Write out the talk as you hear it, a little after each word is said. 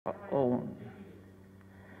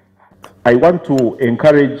I want to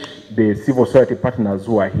encourage the civil society partners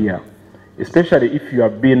who are here, especially if you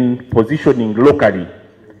have been positioning locally,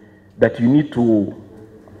 that you need to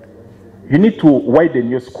widen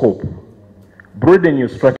your scope, broaden your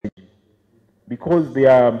strategy, because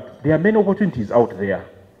there are many opportunities out there.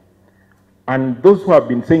 And those who have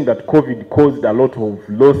been saying that COVID caused a lot of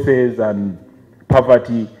losses and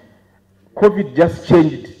poverty, COVID just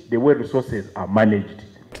changed the way resources are managed.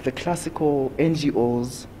 The classical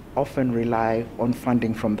NGOs often rely on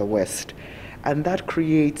funding from the West, and that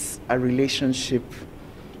creates a relationship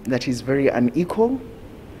that is very unequal.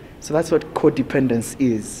 So that's what codependence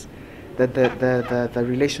is, that the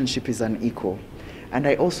relationship is unequal. And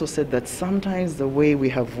I also said that sometimes the way we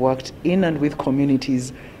have worked in and with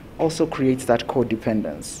communities also creates that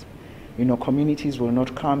codependence. You know, communities will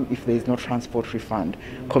not come if there is no transport refund.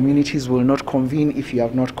 Communities will not convene if you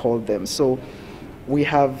have not called them. So we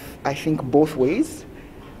have, I think, both ways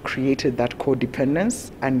created that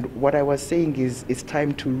codependence. And what I was saying is it's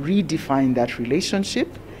time to redefine that relationship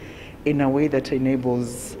in a way that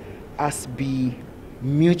enables us be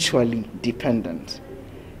mutually dependent,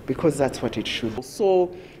 because that's what it should.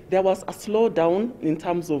 So there was a slowdown in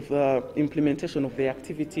terms of implementation of the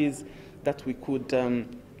activities that we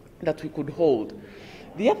could hold.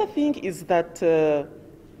 The other thing is that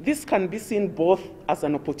this can be seen both as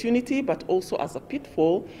an opportunity but also as a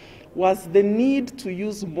pitfall, was the need to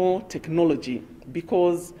use more technology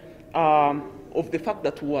because of the fact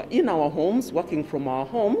that we were in our homes, working from our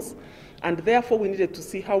homes, and therefore we needed to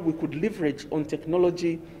see how we could leverage on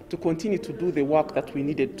technology to continue to do the work that we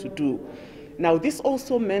needed to do. Now, this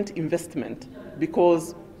also meant investment,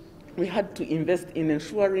 because we had to invest in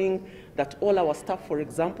ensuring that all our staff, for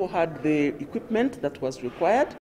example, had the equipment that was required.